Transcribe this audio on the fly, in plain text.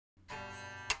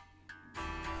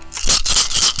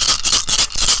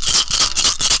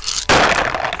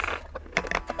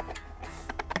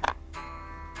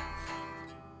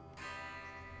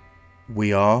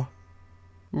We are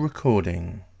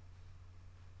recording.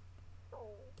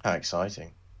 How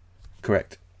exciting.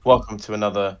 Correct. Welcome to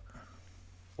another...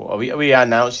 Are we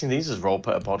announcing these as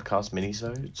Roleplayer Podcast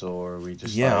minisodes, or are we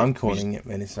just I'm calling it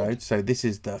minisode. So this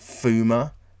is the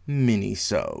Fuma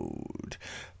minisode.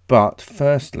 But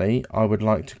firstly, I would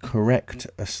like to correct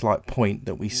a slight point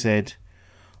that we said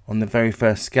on the very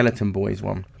first Skeleton Boys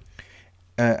one.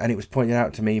 And it was pointed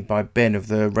out to me by Ben of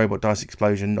the Robot Dice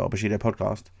Explosion, not a Bushido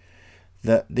podcast,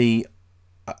 that he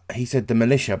said the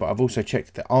militia, but I've also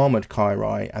checked the armoured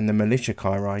Kairai and the militia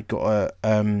Kairai got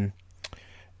a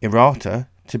errata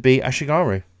to be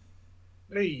Ashigaru.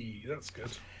 Hey, that's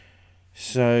good.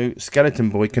 So Skeleton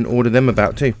Boy can order them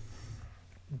about too.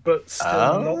 But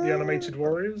still not the animated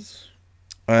warriors?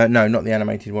 No, not the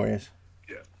animated warriors.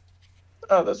 Yeah.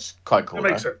 Oh, that's quite cool. It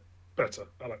makes it better.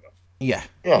 I like that. Yeah.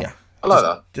 I like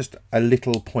that. Just a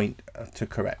little point to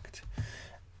correct.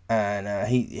 And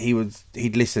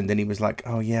he'd listened and he was like,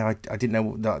 oh yeah, I didn't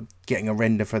know that getting a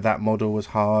render for that model was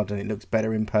hard and it looks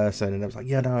better in person. And I was like,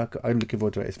 yeah, no, I'm looking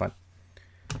forward to it. It's fine.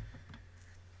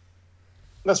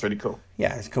 That's really cool.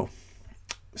 Yeah, it's cool.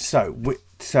 So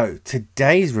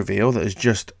today's reveal that has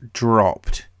just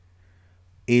dropped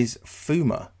is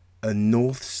Fuma, a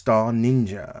North Star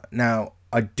ninja. Now,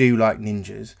 I do like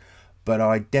ninjas, but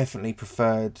I definitely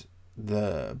preferred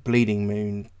the Bleeding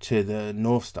Moon to the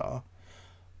North Star.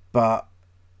 But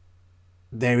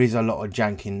there is a lot of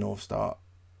jank in North Star,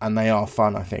 and they are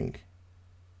fun, I think.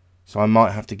 So I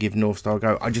might have to give North Star a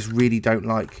go. I just really don't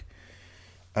like...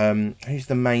 who's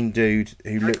the main dude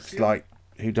who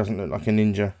doesn't look like a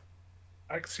ninja?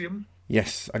 Axiom?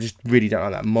 Yes, I just really don't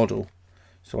like that model.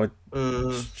 So I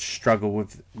struggle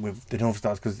with the North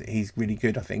Stars because he's really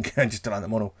good, I think. I just don't like that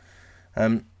model.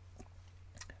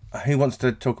 Who wants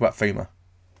to talk about Fuma?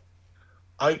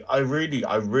 I really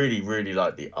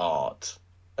like the art.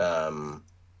 And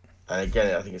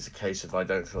again, I think it's a case of I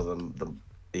don't feel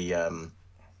the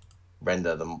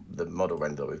render, the model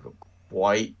render we've got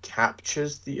quite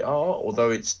captures the art, although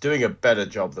it's doing a better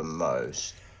job than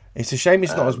most. It's a shame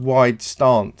it's not as wide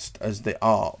stanced as the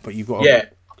art, but you've got to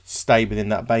stay within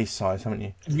that base size, haven't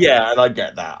you? Yeah, and I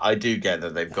get that. I do get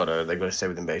that they've got to stay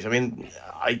within base. I mean,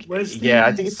 I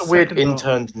think it's a weird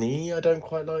inturned knee I don't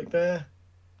quite like there.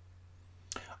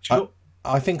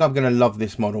 I think I'm going to love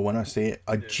this model when I see it.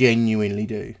 I genuinely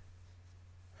do.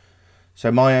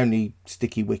 So my only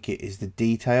sticky wicket is the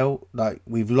detail. Like,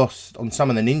 we've lost on some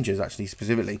of the ninjas, actually,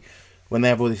 specifically, when they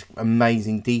have all this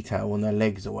amazing detail on their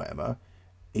legs or whatever,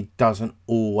 it doesn't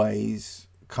always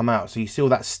come out. So you see all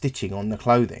that stitching on the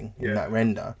clothing in that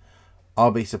render.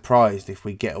 I'll be surprised if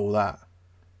we get all that.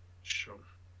 Sure.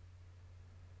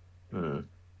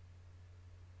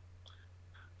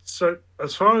 So,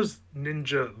 as far as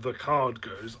Ninja the card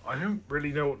goes, I don't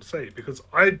really know what to say because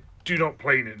I do not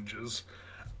play ninjas.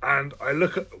 And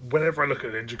whenever I look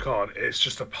at a ninja card, it's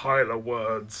just a pile of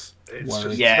words. It's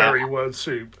very word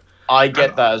soup. I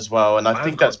get that as well, and I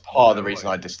think that's part of the reason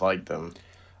I dislike them.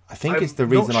 I think it's the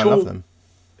reason I love them.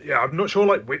 Yeah, I'm not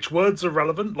sure which words are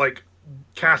relevant. Like,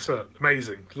 Kata,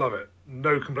 amazing, love it,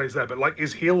 no complaints there. But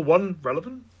is heal 1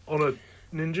 relevant on a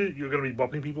ninja you're going to be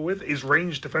bopping people with? Is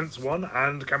range defense 1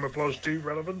 and camouflage 2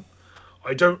 relevant?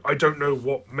 I don't know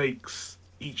what makes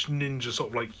each ninja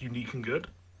sort of unique and good.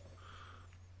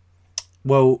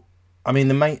 Well, I mean,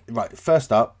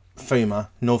 first up, Fuma,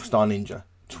 North Star Ninja,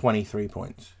 23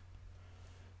 points.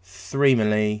 3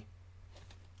 melee,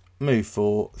 move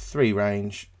 4, 3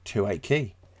 range, 2 8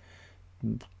 key.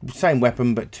 Same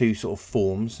weapon, but 2 sort of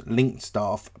forms. Linked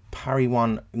staff, parry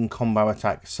 1 in combo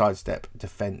attack, sidestep,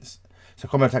 defense. So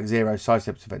combo attack 0,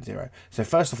 sidestep, defense 0. So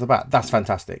first off the bat, that's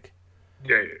fantastic.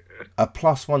 Yeah. A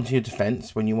 +1 to your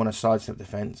defense when you want a sidestep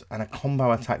defense, and a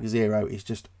combo attack 0 is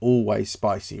just always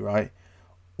spicy, right?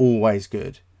 Always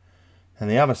good. And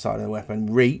the other side of the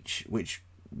weapon, reach, which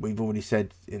we've already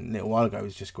said a little while ago,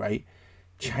 is just great.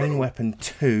 Chain weapon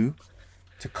 2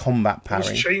 to combat parry. What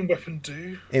does chain weapon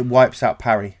do? It wipes out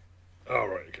parry. Oh,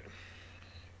 right, okay.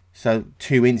 So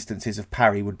 2 instances of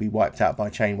parry would be wiped out by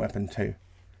chain weapon 2.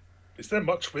 Is there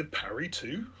much with parry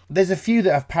 2? There's a few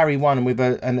that have parry 1 and with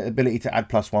an ability to add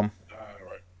 +1.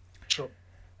 Right. Sure.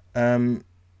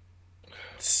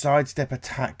 Sidestep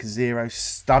attack 0,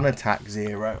 stun attack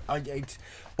 0.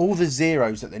 All the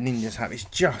zeros that the ninjas have is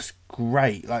just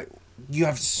great. Like, you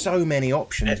have so many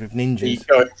options with ninjas.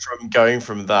 Going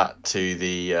from that to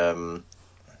the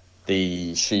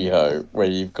Shiho, where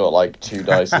you've got 2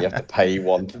 dice and you have to pay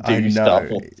 1 to do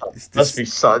stuff. Must be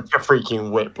such a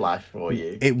freaking whiplash for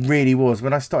you. It really was.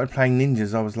 When I started playing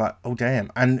ninjas, I was like, oh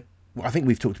damn. And I think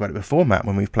we've talked about it before, Matt,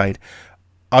 when we've played.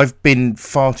 I've been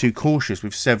far too cautious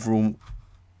with several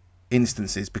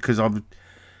instances because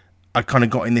I kind of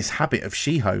got in this habit of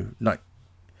Shiho, like,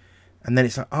 and then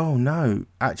it's like, oh no,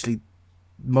 actually,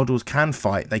 models can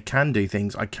fight, they can do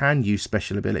things, I can use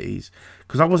special abilities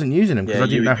because I wasn't using them because I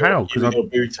didn't know how. Because your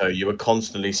Buto, you were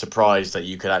constantly surprised that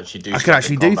you could actually do. I could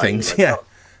actually do things. Yeah,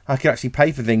 I could actually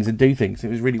pay for things and do things. It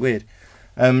was really weird.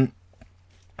 I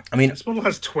mean, this model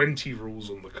has 20 rules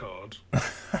on the card.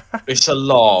 It's a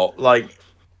lot. Like,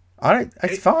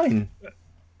 it's fine.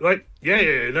 Like, no,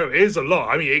 it is a lot.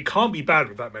 I mean, it can't be bad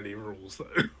with that many rules,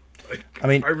 though. Like, I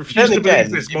mean, I refuse to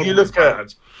believe this model is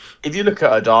bad. If you look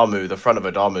at Adamu, the front of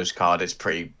Adamu's card is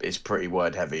pretty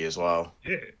word heavy as well.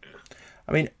 Yeah.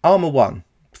 I mean, Armor 1,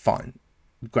 fine.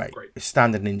 Great.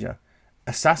 Standard ninja.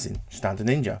 Assassin, standard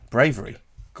ninja. Bravery,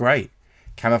 great.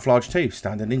 Camouflage 2,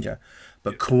 standard ninja.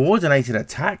 But coordinated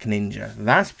attack ninja,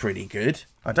 that's pretty good.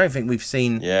 I don't think we've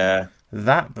seen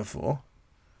that before.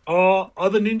 Are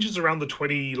the ninjas around the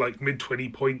 20, like mid 20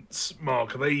 points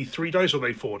mark? Are they 3 dice or are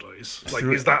they 4 dice? Like,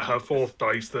 is that her 4th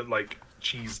dice that like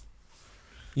she's?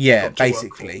 Yeah,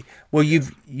 basically. Well,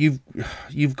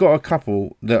 you've got a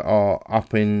couple that are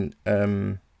up in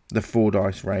the 4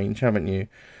 dice range, haven't you?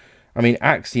 I mean,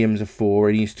 Axiom's a 4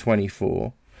 and he's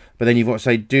 24, but then you've got,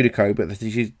 say, Dudico, but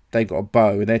they've got a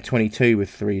bow and they're 22 with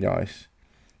 3 dice.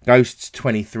 Ghost's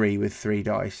 23 with 3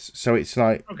 dice, so it's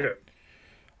like. Okay.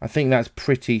 I think that's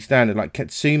pretty standard. Like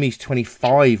Katsumi's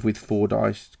 25 with 4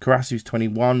 dice. Karasu's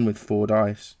 21 with 4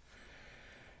 dice.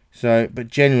 So, but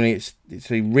generally it's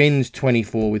Rin's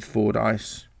 24 with 4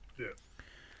 dice. Yeah.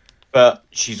 But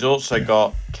she's also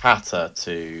got Kata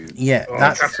to. Yeah,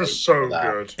 Kata's so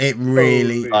good. It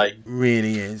really,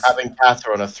 really is. Having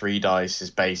Kata on a 3 dice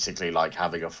is basically like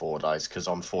having a 4 dice because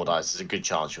on 4 dice there's a good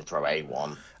chance you'll throw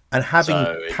A1. And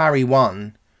having parry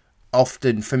 1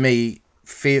 often for me.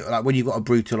 Feel like when you've got a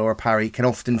brutal or a parry can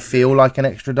often feel like an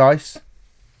extra dice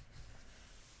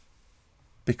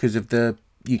because of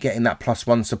you getting that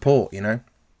 +1 support, you know.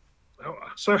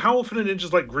 So how often are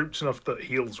ninjas like grouped enough that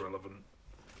heal's relevant?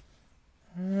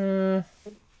 I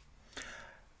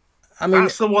mean,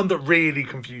 that's the one that really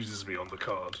confuses me on the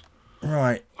card.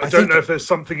 Right. I don't know if there's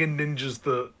something in ninjas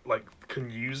that like can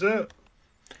use it.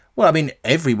 Well, I mean,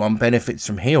 everyone benefits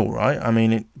from heal, right? I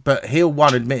mean, but heal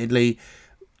 1, admittedly.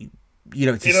 You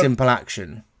know, it's a simple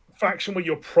action. Faction where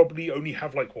you'll probably only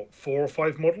have, 4 or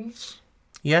 5 models?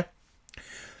 Yeah.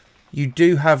 You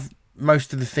do have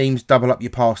most of the themes double up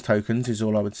your pass tokens, is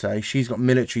all I would say. She's got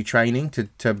military training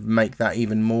to make that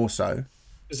even more so.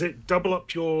 Is it double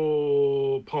up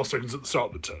your pass tokens at the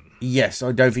start of the turn? Yes,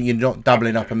 I don't think you're not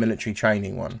doubling up a military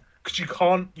training one. Because you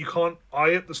can't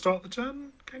eye at the start of the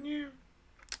turn, can you?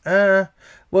 Well,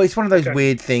 it's one of those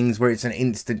weird things where it's an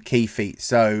instant key feat,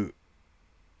 so...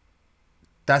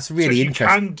 That's really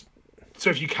interesting.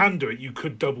 So if you can do it, you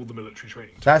could double the military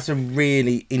training. That's a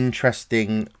really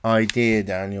interesting idea,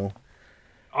 Daniel.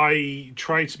 I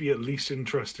try to be at least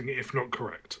interesting, if not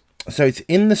correct. So it's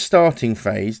in the starting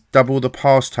phase, double the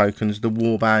pass tokens the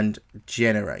warband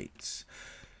generates.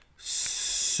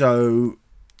 So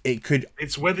it could...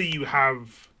 It's whether you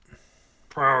have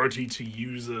priority to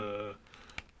use a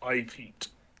eye feat.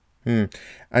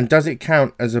 And does it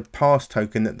count as a pass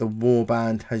token that the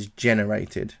warband has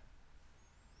generated?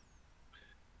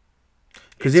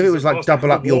 Because if it was like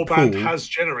double up your pool... The warband has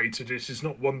generated it. It's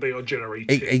not one they are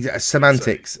generating.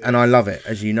 Semantics, and I love it,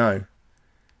 as you know.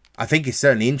 I think it's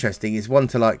certainly interesting. It's one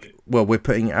to we're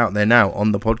putting it out there now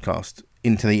on the podcast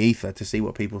into the ether to see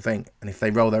what people think. And if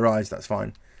they roll their eyes, that's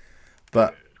fine.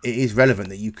 But it is relevant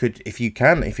that you could, if you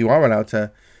are allowed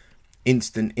to...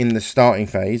 instant in the starting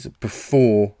phase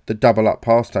before the double up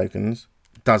pass tokens,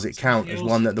 does it count as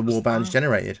one that the warband's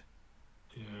generated?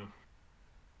 Yeah,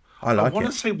 I want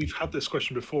to say we've had this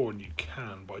question before and you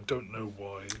can, but I don't know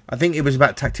why. I think it was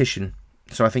about tactician,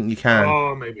 so I think you can.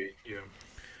 Oh, maybe,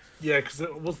 yeah, because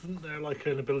wasn't there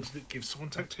an ability that gives someone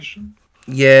tactician?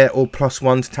 Yeah, or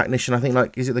 +1 to technician. I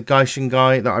think is it the Gaishin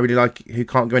guy that I really like who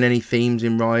can't go in any themes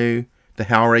in Ryu? The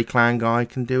Haore clan guy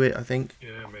can do it, I think.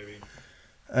 Yeah, maybe.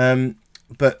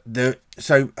 But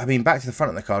back to the front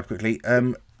of the card quickly.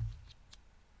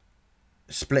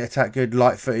 Split attack good,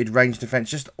 light footed, range defense,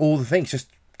 just all the things, just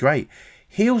great.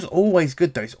 Heal's always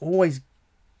good though. It's always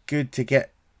good to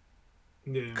get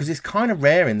because it's kind of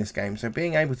rare in this game. So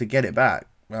being able to get it back,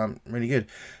 really good.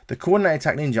 The coordinated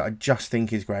attack ninja, I just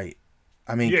think is great.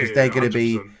 I mean, because they're going to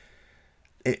be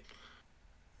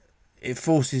it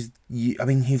forces you. I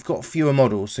mean, you've got fewer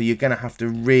models, so you're going to have to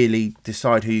really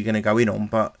decide who you're going to go in on.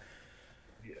 But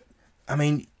I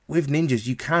mean, with ninjas,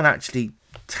 you can actually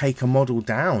take a model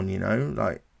down. You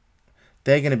know,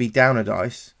 they're going to be down a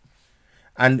dice,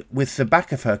 And with the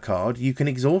back of her card, you can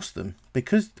exhaust them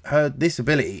because this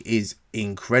ability is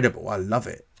incredible. I love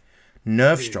it.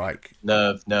 Nerve strike.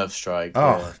 Nerve strike.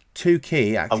 Oh, Yeah. 2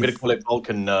 key active. I'm going to call it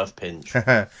Vulcan nerve pinch.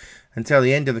 Until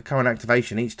the end of the current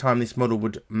activation, each time this model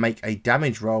would make a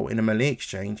damage roll in a melee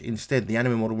exchange, instead the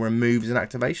enemy model removes an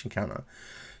activation counter.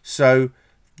 So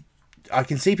I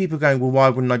can see people going, well, why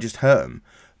wouldn't I just hurt him?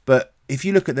 But if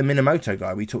you look at the Minamoto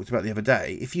guy we talked about the other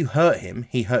day, if you hurt him,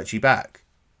 he hurts you back.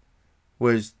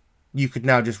 Whereas you could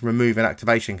now just remove an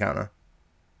activation counter.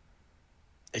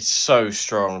 It's so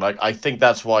strong. Like, I think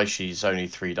that's why she's only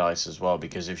 3 dice as well,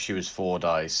 because if she was 4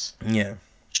 dice, yeah,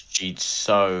 she'd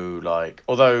so, like...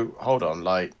 Although, hold on,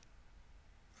 like...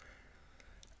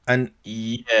 And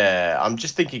yeah, I'm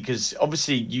just thinking, because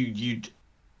obviously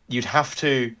you'd have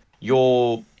to...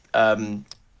 Your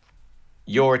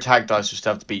attack dice would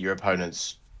still have to beat your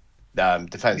opponent's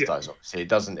defense dice. Obviously, it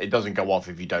doesn't go off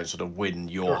if you don't sort of win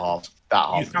your half. That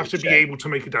half. You have to be able to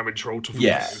make a damage roll to.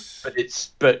 Yeah,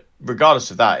 but regardless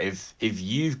of that, if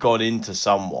you've gone into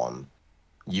someone,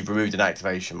 you've removed an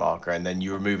activation marker, and then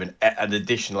you remove an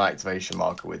additional activation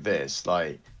marker with this,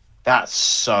 like that's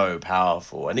so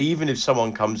powerful. And even if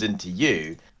someone comes into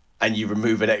you, and you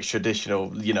remove an extra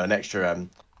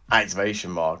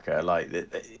activation marker, like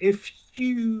if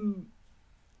you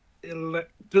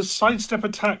does sidestep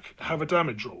attack have a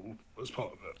damage roll as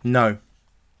part of it? No.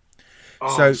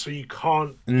 So you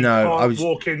can't.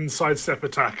 Walk in, sidestep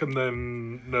attack, and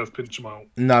then nerve pinch them out.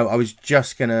 No, I was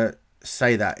just gonna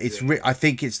say that it's. I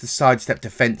think it's the sidestep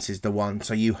defense is the one.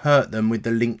 So you hurt them with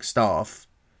the link staff.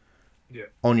 Yeah.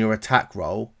 On your attack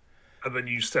roll. And then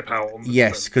you step out on the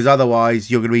yes, because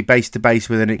otherwise you're going to be base to base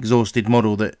with an exhausted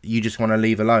model that you just want to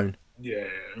leave alone. Yeah.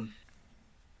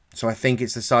 So I think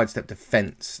it's the sidestep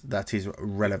defense that is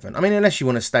relevant. I mean, unless you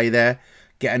want to stay there,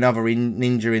 get another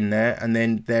ninja in there, and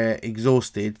then they're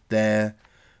exhausted, they're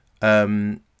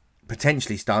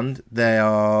potentially stunned, they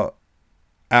are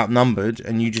outnumbered,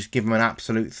 and you just give them an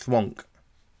absolute thwonk.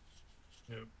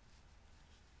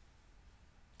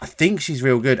 I think she's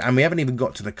real good, and we haven't even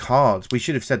got to the cards. We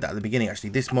should have said that at the beginning,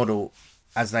 actually. This model,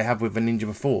 as they have with the Ninja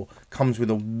before, comes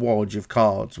with a wodge of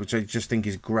cards, which I just think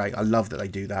is great. I love that they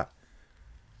do that.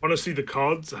 Honestly, the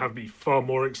cards have me far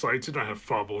more excited. I have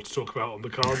far more to talk about on the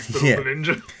cards than on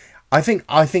the Ninja. I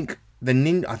think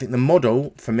the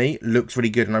model, for me, looks really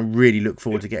good, and I really look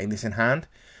forward to getting this in hand.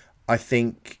 I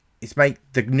think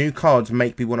the new cards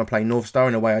make me want to play North Star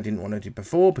in a way I didn't want to do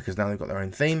before, because now they've got their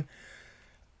own theme.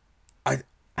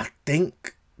 I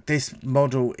think this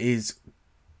model is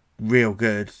real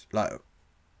good, like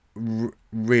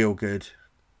real good.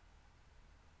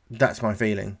 That's my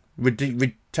feeling.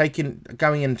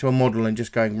 Going into a model and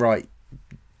just going, right,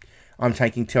 I'm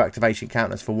taking 2 activation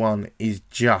counters for 1 is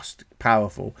just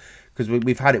powerful, because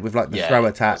we've had it with like the throw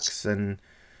attacks and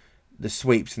the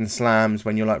sweeps and slams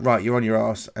when you're like, right, you're on your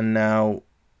ass, and now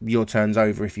your turn's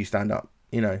over if you stand up,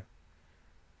 you know.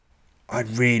 I'd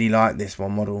really like this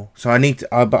one model. So I need to,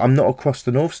 but I'm not across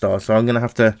the North Star, so I'm going to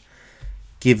have to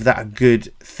give that a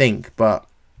good think. But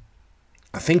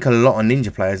I think a lot of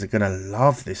Ninja players are going to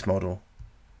love this model.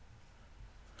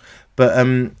 But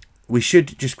we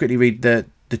should just quickly read the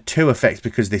 2 effects,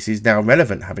 because this is now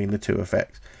relevant, having the 2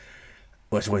 effects.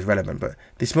 Well, it's always relevant, but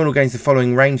this model gains the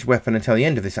following ranged weapon until the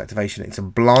end of this activation. It's a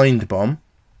blind bomb.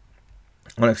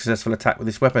 On a successful attack with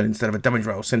this weapon, instead of a damage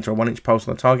roll, center a 1-inch pulse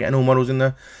on the target, and all models in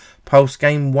the pulse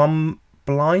gain 1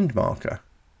 blind marker.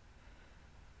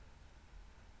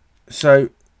 So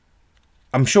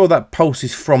I'm sure that pulse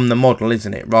is from the model,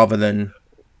 isn't it? Rather than...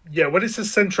 Yeah, when it says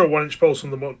center a 1-inch pulse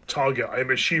on the target, I'm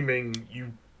assuming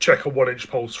you check a 1-inch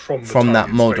pulse from that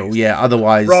model, space. Yeah,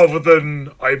 otherwise... Rather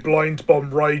than I blind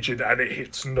bomb Raijin and it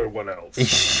hits no one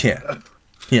else. Yeah.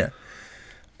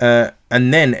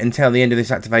 And then, until the end of this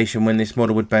activation, when this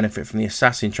model would benefit from the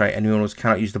assassin trait, and models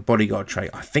cannot use the bodyguard trait.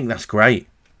 I think that's great.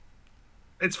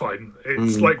 It's fine.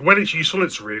 It's like, when it's useful,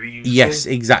 it's really useful. Yes,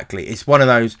 exactly. It's one of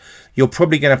those, you're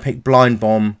probably going to pick blind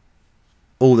bomb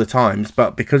all the times,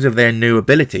 but because of their new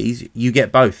abilities, you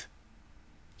get both.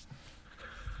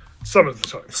 Some of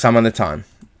the time.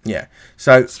 Yeah.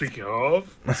 So, speaking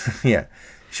of... yeah.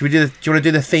 Do you want to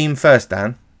do the theme first,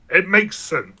 Dan? It makes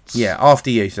sense. Yeah, after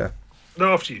you, sir.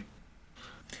 No, after you.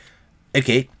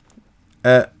 Okay.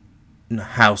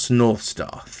 House North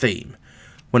Star theme.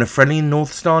 When a friendly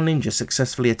North Star ninja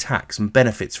successfully attacks and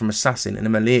benefits from assassin in a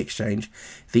melee exchange,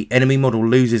 the enemy model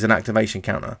loses an activation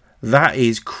counter. That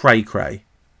is cray-cray.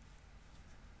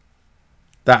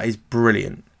 That is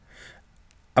brilliant.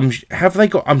 I'm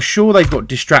sure they've got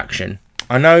distraction.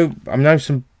 I know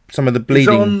some of the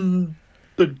bleeding. Is it on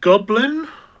the Goblin?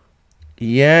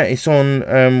 Yeah, it's on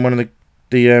one of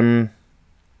the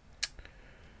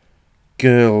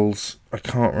girls. I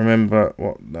can't remember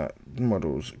what that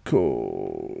model's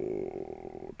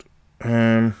called.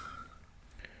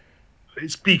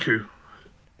 It's Biku,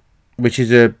 Which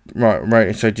is a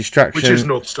right. So distraction. which is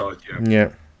North Star, yeah.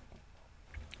 Yeah.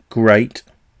 Great.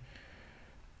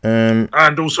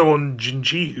 And also on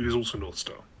Jinji, who is also North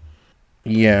Star.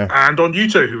 Yeah. And on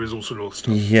Yuto, who is also North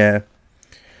Star. Yeah.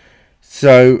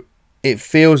 So it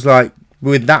feels like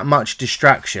with that much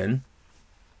distraction,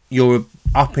 you're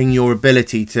upping your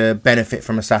ability to benefit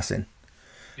from Assassin.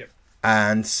 Yep.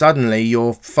 And suddenly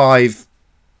your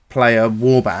 5-player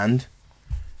warband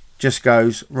just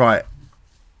goes, right,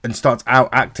 and starts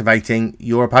out-activating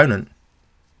your opponent.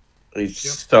 It's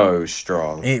so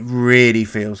strong. It really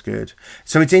feels good.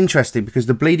 So it's interesting because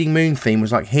the Bleeding Moon theme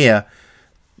was like, here,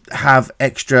 have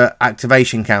extra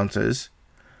activation counters,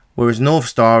 whereas North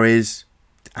Star is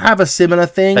have a similar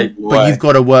thing, but you've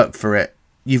got to work for it.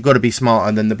 You've got to be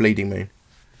smarter than the Bleeding Moon.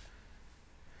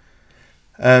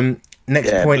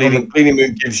 Next point. Bleeding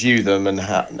Moon gives you them, and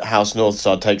House North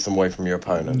Star takes them away from your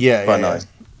opponent. Yeah, Quite nice.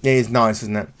 It is nice,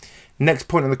 isn't it? Next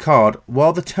point on the card.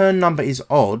 While the turn number is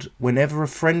odd, whenever a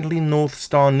friendly North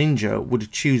Star ninja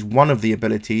would choose one of the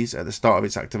abilities at the start of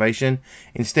its activation,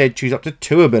 instead choose up to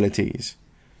 2 abilities.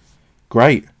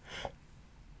 Great.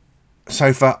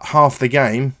 So for half the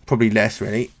game, probably less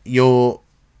really, you're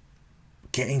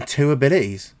getting 2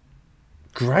 abilities.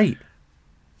 Great.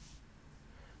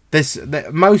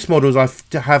 Most models I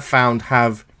have found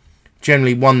have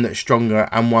generally one that's stronger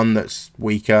and one that's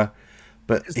weaker.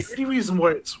 But is there any reason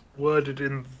why it's worded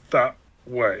in that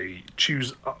way?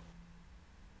 Choose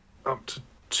up to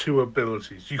 2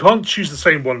 abilities. You can't choose the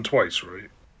same one twice, right?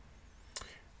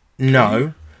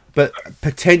 No, but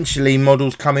potentially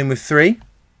models come in with 3.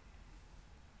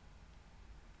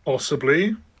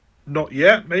 Possibly. Not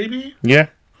yet, maybe? Yeah.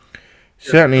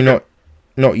 Certainly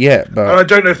not yet, but... And I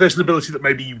don't know if there's an ability that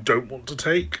maybe you don't want to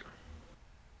take.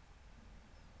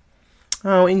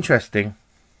 Oh, interesting.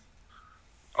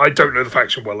 I don't know the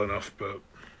faction well enough, but...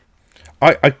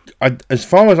 I as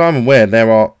far as I'm aware, there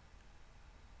are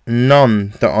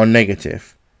none that are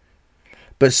negative.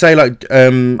 But say like...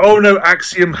 Oh, no,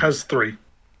 Axiom has 3.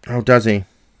 Oh, does he?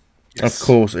 Yes. Of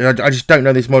course. I just don't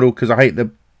know this model because I hate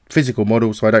the physical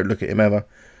model, so I don't look at him ever.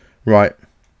 Right.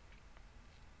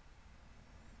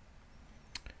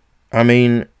 I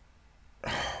mean,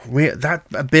 that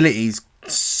ability's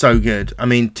so good. I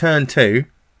mean, turn 2,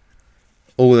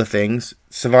 all the things.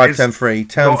 Survive turn 3.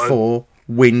 Turn 4,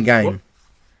 win game.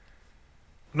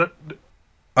 No,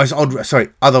 Oh, it's odd. Sorry,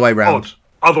 other way round. odd.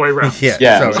 Other way round. Yeah,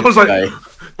 Yeah. sorry. I was like, no,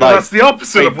 that's the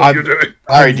opposite of what you're doing.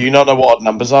 Harry, do you not know what odd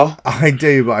numbers are? I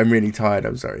do, but I'm really tired.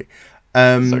 I'm sorry.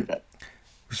 It's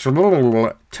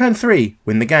okay. Turn 3,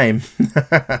 win the game.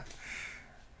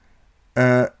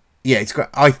 Yeah, it's great.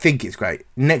 I think it's great.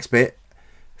 Next bit.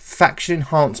 Faction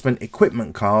enhancement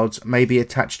equipment cards may be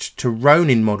attached to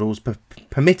Ronin models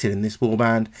permitted in this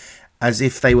warband as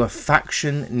if they were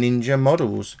faction ninja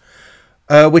models,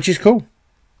 which is cool.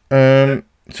 So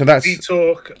that's... We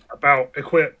talk about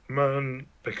equipment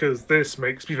because this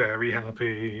makes me very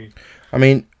happy. I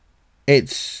mean,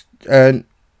 it's...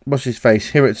 what's his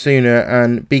face? Hiratsuna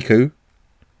and Biku.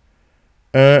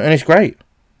 And it's great.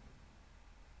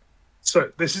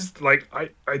 So this is like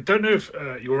I don't know if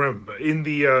you remember, but in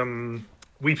the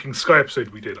Weeping Sky episode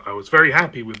we did, I was very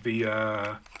happy with the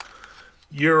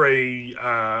Yurei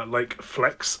like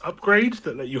flex upgrade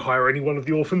that let you hire any one of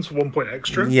the orphans for 1 point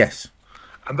extra. Yes.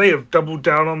 And they have doubled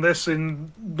down on this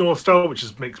in North Star, which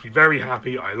makes me very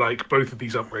happy. I like both of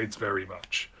these upgrades very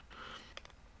much.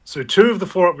 So 2 of the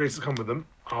 4 upgrades that come with them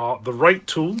are the right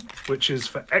tool, which is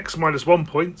for X minus 1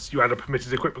 points. You add a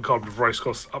permitted equipment card with price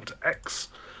cost up to X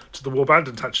to the warband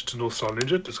and attach it to North Star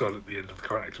Ninja, discard at the end of the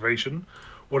current activation.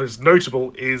 What is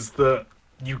notable is that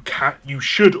you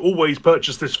should always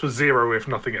purchase this for 0 if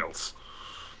nothing else.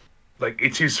 Like,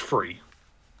 it is free.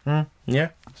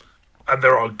 Yeah. And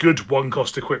there are good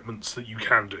 1-cost equipments that you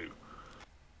can do.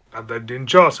 And then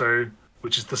Ninjato,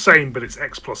 which is the same, but it's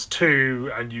X plus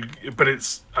 2, but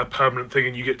it's a permanent thing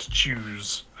and you get to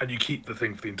choose, and you keep the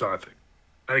thing for the entire thing.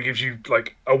 And it gives you,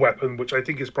 like, a weapon, which I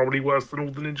think is probably worse than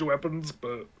all the ninja weapons,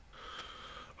 but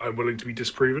I'm willing to be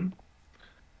disproven.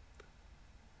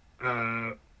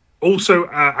 Also,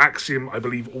 Axiom, I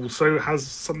believe, also has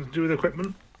something to do with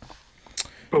equipment.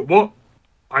 But what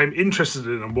I'm interested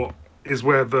in, and what is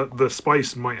where the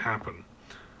spice might happen.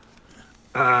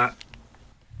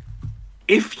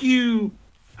 If you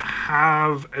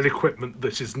have an equipment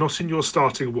that is not in your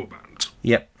starting warband,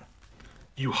 Yep.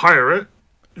 you hire it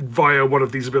via one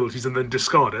of these abilities and then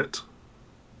discard it,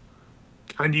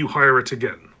 and you hire it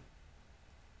again.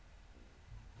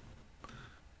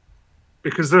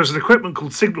 Because there's an equipment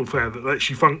called Signal Flare that lets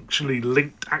you functionally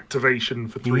linked activation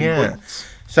for 3 points.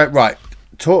 So, right.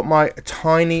 Talk my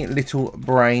tiny little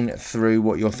brain through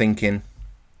what you're thinking.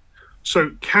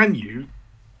 So, can you...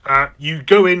 you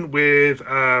go in with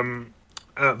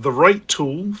the right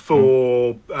tool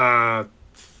for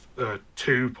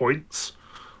 2 points,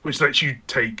 which lets you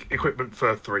take equipment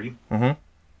for 3. Mm-hmm.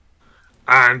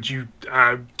 And you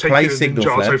take Play in a Signal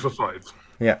Ninjato Flare. for 5.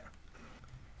 Yeah.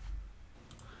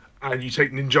 And you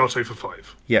take Ninjato for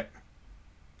 5. Yeah.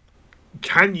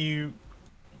 Can you,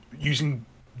 using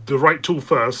the right tool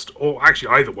first, or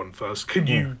actually either one first, can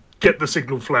you get the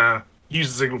Signal Flare,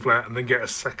 use the Signal Flare, and then get a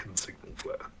second Signal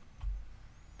Flare?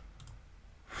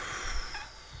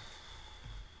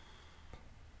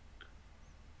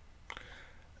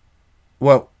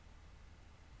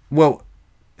 Well,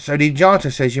 so the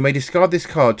Ninjato says you may discard this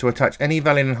card to attach any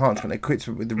valid enhancement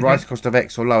equipment with the rise cost of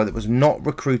X or lower that was not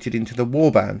recruited into the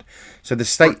warband. So the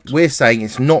state we're saying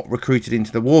it's not recruited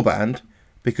into the warband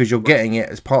because you're getting it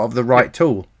as part of the right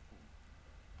tool.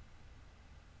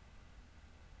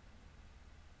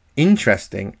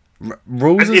 Interesting.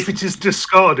 Rules. And if it is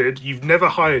discarded, you've never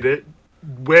hired it.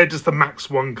 Where does the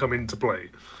max 1 come into play?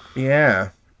 Yeah,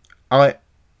 I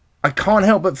can't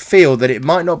help but feel that it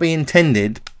might not be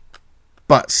intended,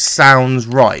 but sounds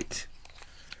right.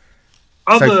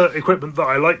 Other equipment that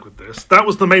I like with this, that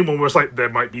was the main one where it's like, there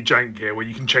might be jank here where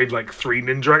you can chain like 3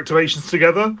 ninja activations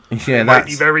together. Yeah, it might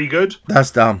be very good. That's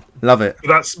dumb. Love it.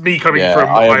 That's me coming from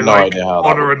I have no like idea how that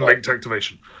honor would and work. linked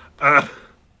activation.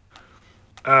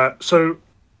 So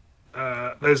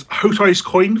there's Hotai's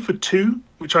Coin for 2,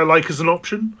 which I like as an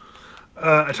option.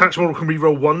 Attached model can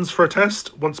reroll 1s for a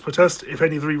test, once per test. If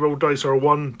any of the rerolled dice are a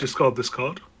 1, discard this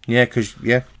card. Yeah, because,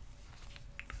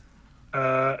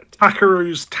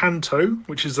 Takaru's Tanto,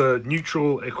 which is a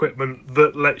neutral equipment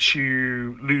that lets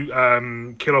you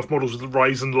kill off models with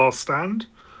Rise and Last Stand,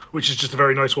 which is just a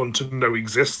very nice one to know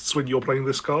exists when you're playing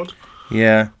this card.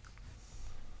 Yeah.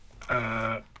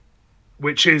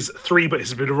 Which is 3, but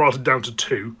it's been errated down to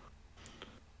 2.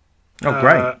 Oh,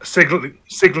 great.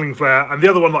 Signaling Flare, and the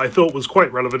other one that I thought was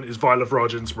quite relevant is Vial of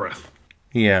Rajan's Breath,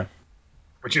 Yeah.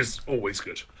 which is always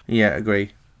good. Yeah,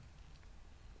 agree.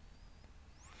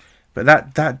 But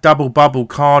that double bubble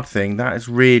card thing, that is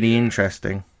really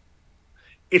interesting.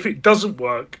 If it doesn't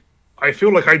work, I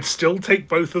feel like I'd still take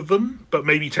both of them, but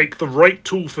maybe take the right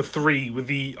tool for 3 with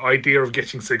the idea of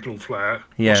getting Signal Flare.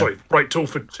 Yeah. Oh, sorry, right tool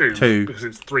for 2, 2. because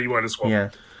it's 3 minus 1. Yeah.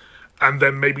 And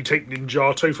then maybe take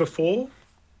Ninjato for 4.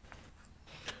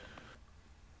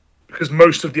 Because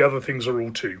most of the other things are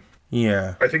all 2.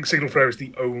 Yeah. I think Signal Flare is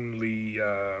the only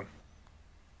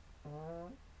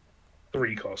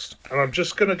 3 cost. And I'm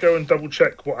just going to go and double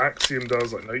check what Axiom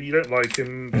does. I know you don't like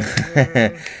him.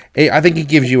 I think he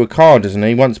gives you a card, doesn't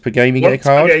he? Once per game you get a Once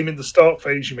per card? game in the start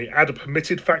phase, you may add a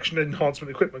permitted faction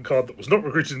enhancement equipment card that was not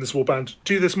recruited in this warband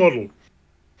to this model.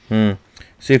 So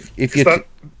if you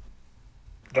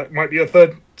that might be a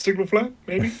third Signal Flare,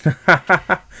 maybe?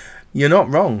 you're not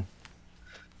wrong.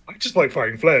 I just like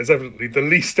firing flares, evidently. The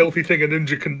least stealthy thing a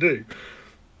ninja can do.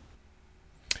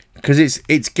 Because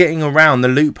it's getting around the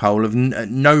loophole of at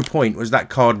no point was that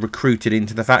card recruited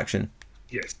into the faction.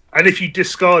 Yes. And if you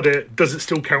discard it, does it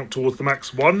still count towards the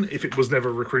max 1 if it was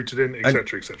never recruited in,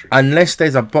 etc., etc.? Unless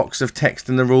there's a box of text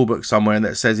in the rulebook somewhere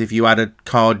that says if you add a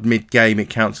card mid-game it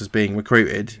counts as being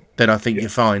recruited, then I think you're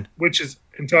fine. Which is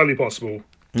entirely possible.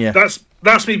 Yeah.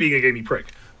 That's me being a gamey prick.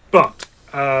 But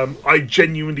I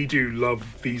genuinely do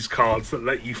love these cards that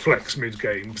let you flex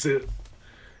mid-game.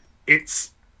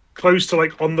 It's close to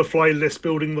like on-the-fly list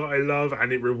building that I love,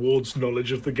 and it rewards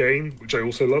knowledge of the game, which I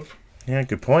also love. Yeah,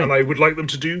 good point. And I would like them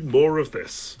to do more of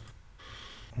this.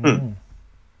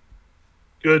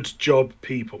 Good job,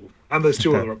 people. And there's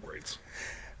 2 other upgrades.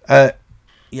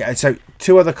 Yeah, so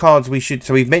 2 other cards we should...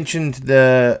 So we've mentioned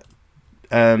the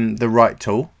right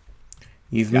tool.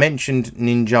 You've mentioned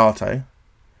Ninjato.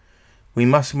 We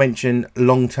must mention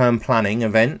long-term planning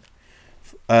event.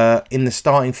 In the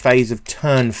starting phase of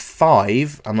turn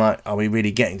 5, I'm like, are we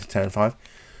really getting to turn 5?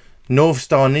 North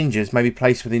Star Ninjas may be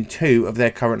placed within 2 of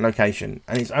their current location,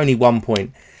 and it's only 1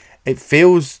 point. It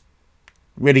feels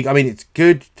really... I mean, it's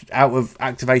good out of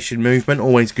activation movement,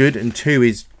 always good, and 2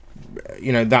 is,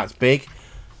 that's big.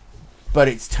 But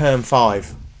it's turn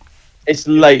 5. It's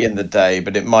late in the day,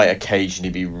 but it might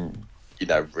occasionally be,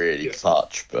 really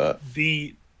clutch. But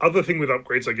The other thing with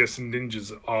upgrades, I guess, in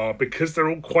ninjas are because they're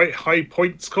all quite high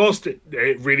points cost. It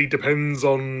really depends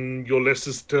on your list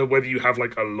as to whether you have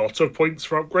like a lot of points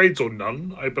for upgrades or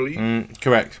none. I believe.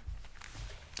 Correct.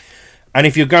 And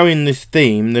if you're going this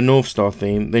theme, the North Star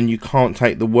theme, then you can't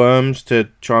take the worms to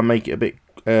try and make it a bit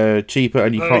cheaper,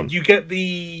 and you can't. You get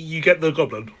the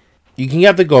goblin. You can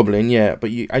have the goblin, yeah,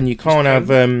 but you can't have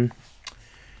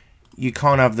you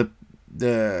can't have the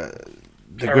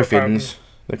Carapan. griffins,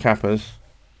 the kappas,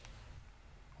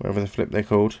 whatever the flip they're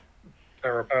called.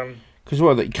 Carapan. Because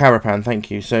what are the carapan? Thank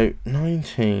you. So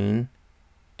 19,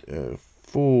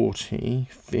 40,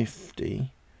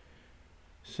 50,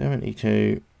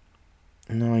 72,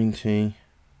 90,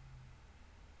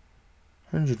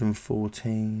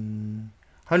 114,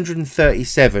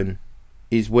 137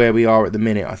 is where we are at the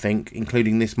minute, I think,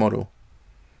 including this model.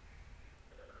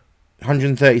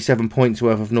 137 points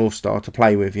worth of North Star to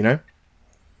play with, you know?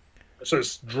 So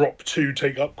it's drop 2,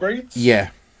 take upgrades?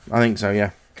 Yeah, I think so,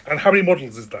 yeah. And how many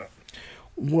models is that?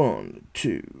 1,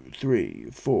 2, 3,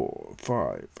 4,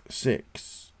 5,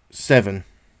 6, 7.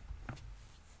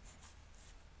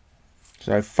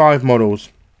 So 5 models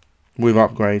with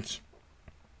upgrades.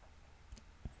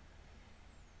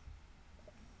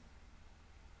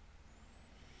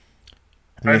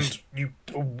 And you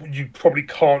probably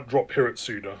can't Drop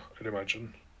Hiritsuna, I'd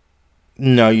imagine.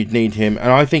 No, you'd need him.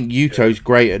 And I think Yuto's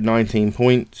great at 19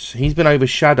 points. He's been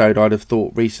overshadowed, I'd have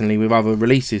thought, recently with other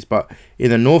releases. But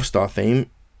in the North Star theme,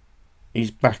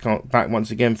 he's back once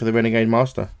again for the Renegade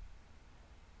Master.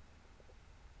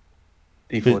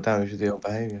 Default damage with the old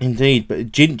behaviour. Indeed,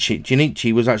 but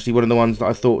Jinichi was actually one of the ones that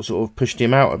I thought sort of pushed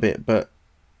him out a bit. But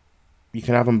you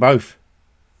can have them both.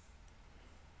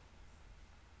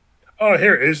 Oh,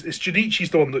 here it is. It's Junichi's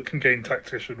the one that can gain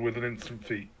Tactician with an instant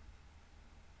feat.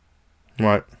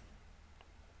 Right.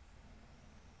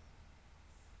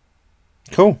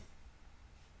 Cool.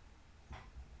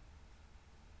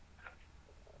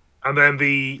 And then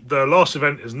the last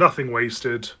event is Nothing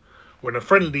Wasted. When a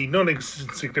friendly,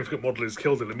 non-insignificant model is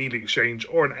killed in a melee exchange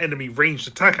or an enemy ranged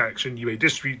attack action, you may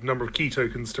distribute the number of key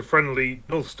tokens to friendly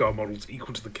North Star models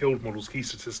equal to the killed model's key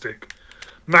statistic.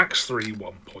 Max 3,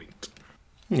 1 point.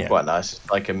 Yeah. Quite nice. It's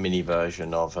like a mini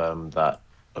version of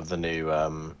the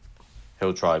new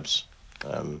Hill Tribes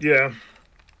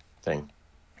thing.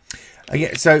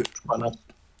 Yeah, so Quite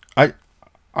nice.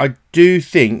 I do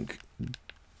think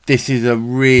this is a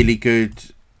really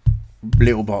good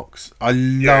little box. I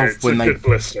love when they.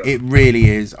 Blister. It really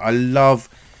is. I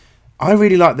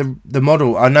really like the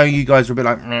model. I know you guys are a bit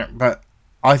like, meh, but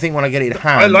I think when I get it in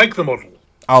hand, I like the model.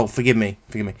 Oh, forgive me.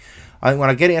 I think when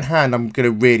I get it in hand, I'm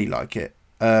gonna really like it.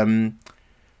 I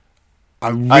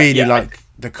really like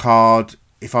the card.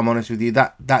 If I'm honest with you,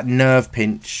 that nerve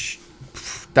pinch,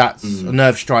 that's a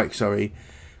nerve strike. Sorry,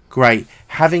 great.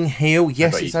 Having heal,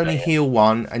 yes, it's only heal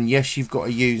 1, and yes, you've got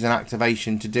to use an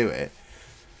activation to do it.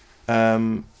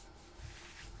 But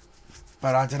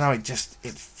I don't know.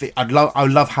 I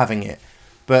love having it,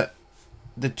 but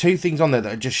the two things on there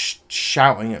that are just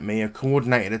shouting at me are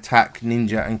coordinated attack,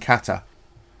 ninja, and kata.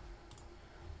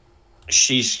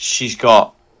 She's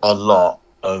got a lot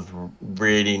of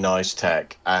really nice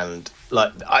tech, and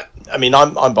like I mean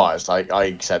I'm biased. I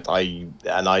accept I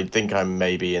think I'm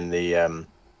maybe in the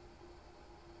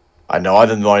I know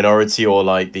either the minority or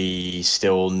like the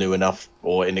still new enough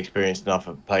or inexperienced enough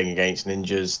of playing against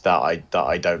ninjas that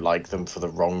I don't like them for the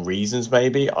wrong reasons.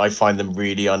 Maybe I find them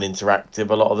really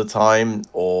uninteractive a lot of the time,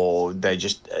 or they're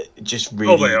just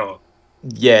really. Oh, they are.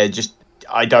 Yeah, just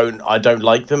I don't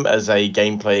like them as a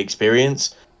gameplay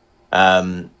experience.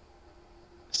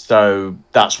 So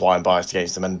that's why I'm biased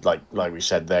against them. And like we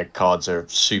said, their cards are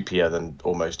superior than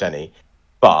almost any.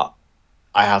 But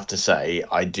I have to say,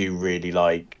 I do really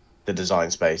like the design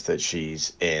space that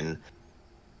she's in.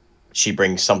 She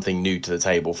brings something new to the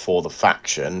table for the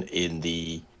faction in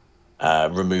the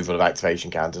removal of activation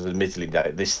counters. Admittedly,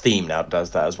 that this theme now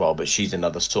does that as well, but she's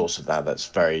another source of that. That's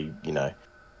very,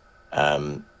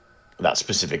 that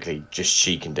specifically just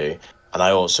she can do. And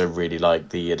I also really like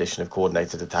the addition of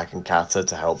coordinated attack and kata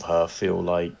to help her feel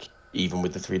like even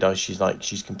with the 3 dice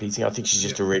she's competing. I think she's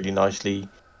just a really nicely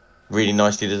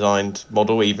designed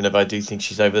model, even if I do think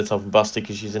she's over the top and busted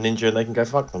because she's a ninja and they can go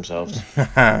fuck themselves.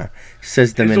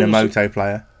 Says the Minamoto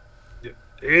player. It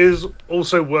is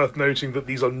also worth noting that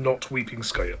these are not Weeping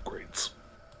Sky upgrades.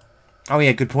 Oh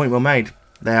yeah, good point, well made.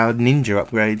 They are ninja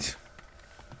upgrades.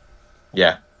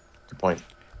 Yeah, good point.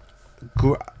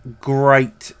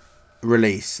 Great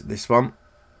release, this one.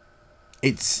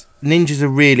 It's ninjas are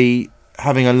really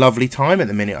having a lovely time at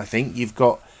the minute. I think you've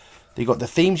got the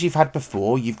themes you've had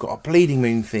before. You've got a Bleeding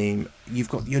Moon theme. You've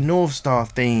got your North Star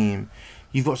theme.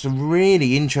 You've got some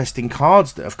really interesting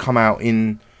cards that have come out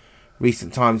in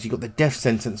recent times. You've got the Death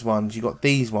Sentence ones. You've got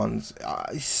these ones.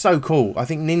 It's so cool. I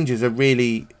think ninjas are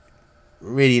really,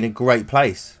 really in a great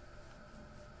place.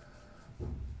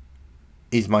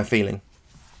 Is my feeling.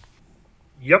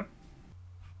 Yep.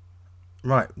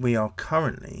 Right, we are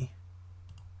currently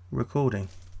recording.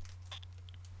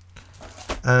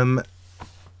 All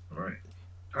right.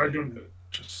 How do you want to do it?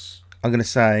 Just I'm going to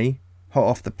say, hot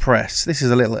off the press, this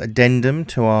is a little addendum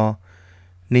to our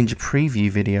Ninja preview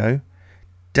video.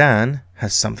 Dan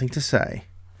has something to say.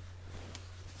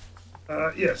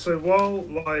 yeah. So while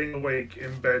lying awake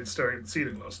in bed staring at the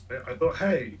ceiling last night, I thought,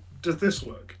 hey, does this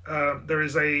work? There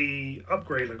is a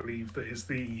upgrade, I believe, that is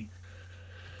the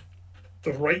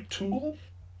right tool,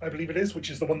 I believe it is, which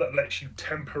is the one that lets you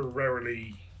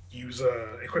temporarily use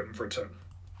equipment for a turn.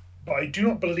 But I do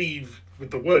not believe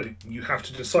with the wording you have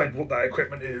to decide what that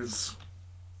equipment is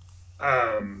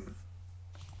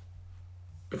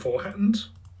beforehand.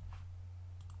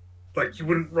 Like, you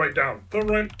wouldn't write down the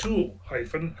right tool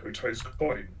hyphen Hoto's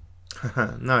coin.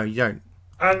 No, you don't.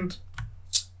 And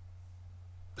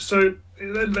so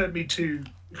it then led me to,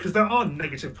 because there are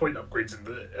negative point upgrades in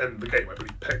the game. I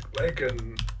believe Peg Leg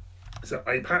and is it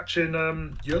Eye Patch in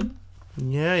Yun?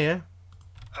 Yeah.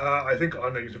 I think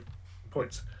are negative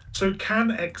points. So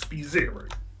can X be 0?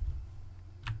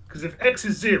 Because if X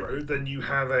is 0, then you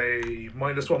have a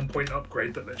 -1 point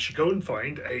upgrade that lets you go and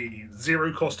find a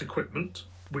 0 cost equipment,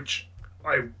 which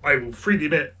I will freely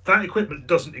admit that equipment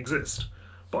doesn't exist,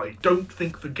 but I don't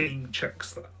think the game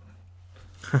checks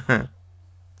that.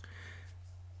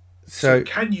 So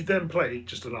can you then play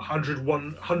just an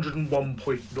 101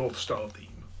 point North Star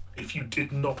theme if you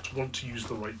did not want to use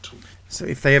the right tool? So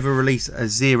if they ever release a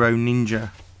Zero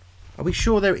Ninja, are we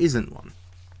sure there isn't one?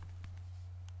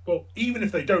 Well, even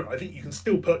if they don't, I think you can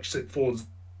still purchase it for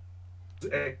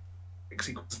X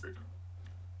equals 0.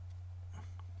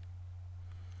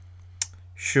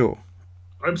 Sure.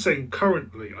 I'm saying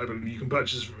currently, I believe you can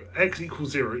purchase for X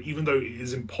equals 0, even though it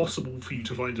is impossible for you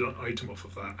to find an item off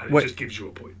of that, and it just gives you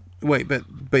a point. Wait,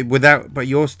 but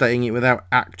you're stating it without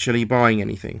actually buying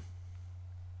anything.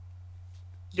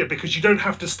 Yeah, because you don't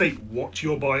have to state what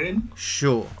you're buying.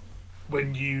 Sure.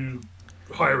 When you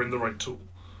hire in the right tool.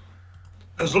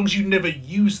 As long as you never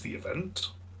use the event,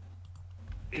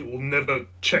 it will never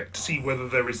check to see whether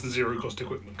there is the 0 cost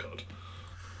equipment card.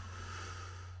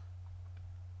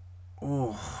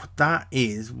 Oh, that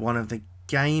is one of the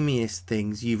gamiest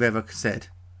things you've ever said.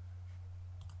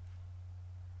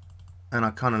 And I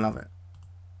kind of love it.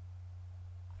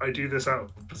 I do this out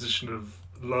of a position of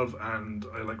love and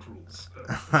I like rules.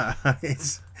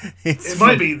 It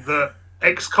might be that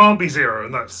X can't be 0,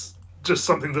 and that's just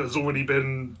something that has already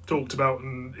been talked about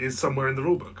and is somewhere in the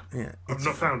rulebook. Yeah, I've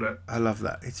not found it. I love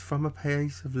that. It's from a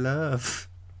place of love.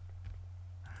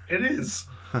 It is.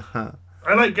 I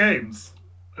like games.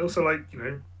 I also like,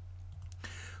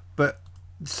 But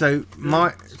so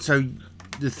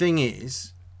the thing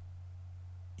is,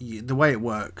 the way it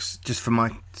works, just for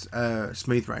my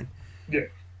smooth brain,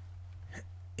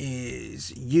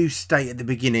 is you state at the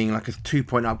beginning like a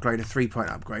 2-point upgrade, a 3-point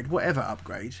upgrade, whatever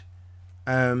upgrade,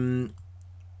 and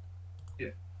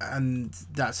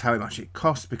that's how much it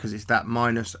costs because it's that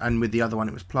minus, and with the other one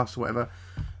it was plus or whatever.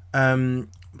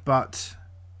 But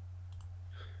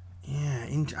yeah,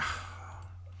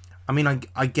 I mean,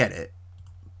 I get it,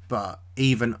 but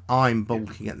even I'm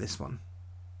balking at this one.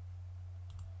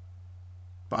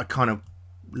 But I kind of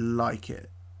like it.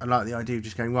 I like the idea of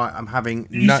just going, right, I'm having...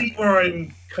 You see where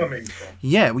I'm coming from?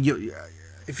 Yeah, well,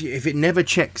 if it never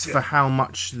checks for how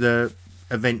much the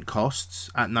event costs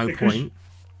at no point,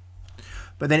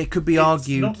 but then it could be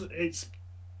argued...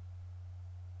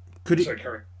 Could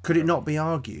it not be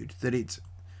argued that it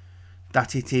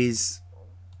is...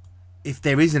 If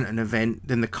there isn't an event,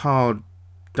 then the card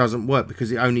doesn't work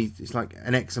because it's like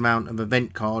an X amount of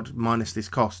event card minus this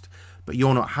cost, but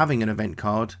you're not having an event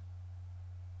card,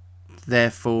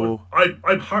 therefore... I'm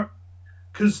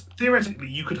because theoretically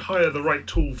you could hire the right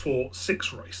tool for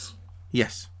 6 race.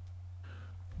 Yes.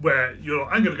 Where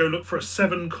I'm going to go look for a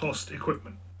 7 cost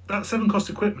equipment. That 7 cost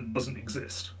equipment doesn't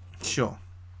exist. Sure.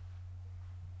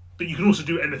 But you can also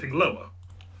do anything lower.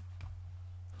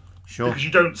 Sure. Because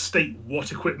you don't state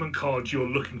what equipment card you're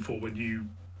looking for when you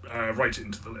write it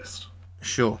into the list.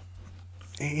 Sure.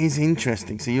 It is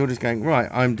interesting. So you're just going, right,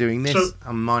 I'm doing this, so,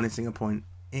 I'm minusing a point.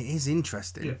 It is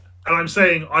interesting. Yeah. And I'm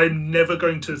saying I'm never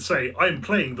going to say I'm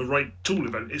playing the right tool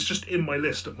event. It's just in my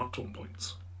list at +1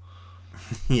 points.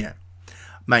 Yeah.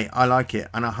 Mate, I like it.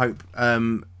 And I hope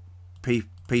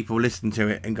people listen to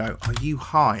it and go, are you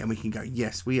high? And we can go,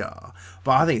 yes, we are.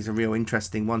 But I think it's a real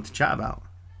interesting one to chat about.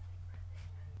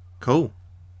 Cool.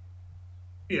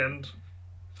 The end.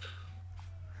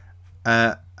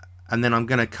 And then I'm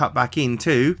going to cut back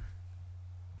into...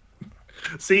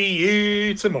 See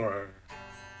you tomorrow.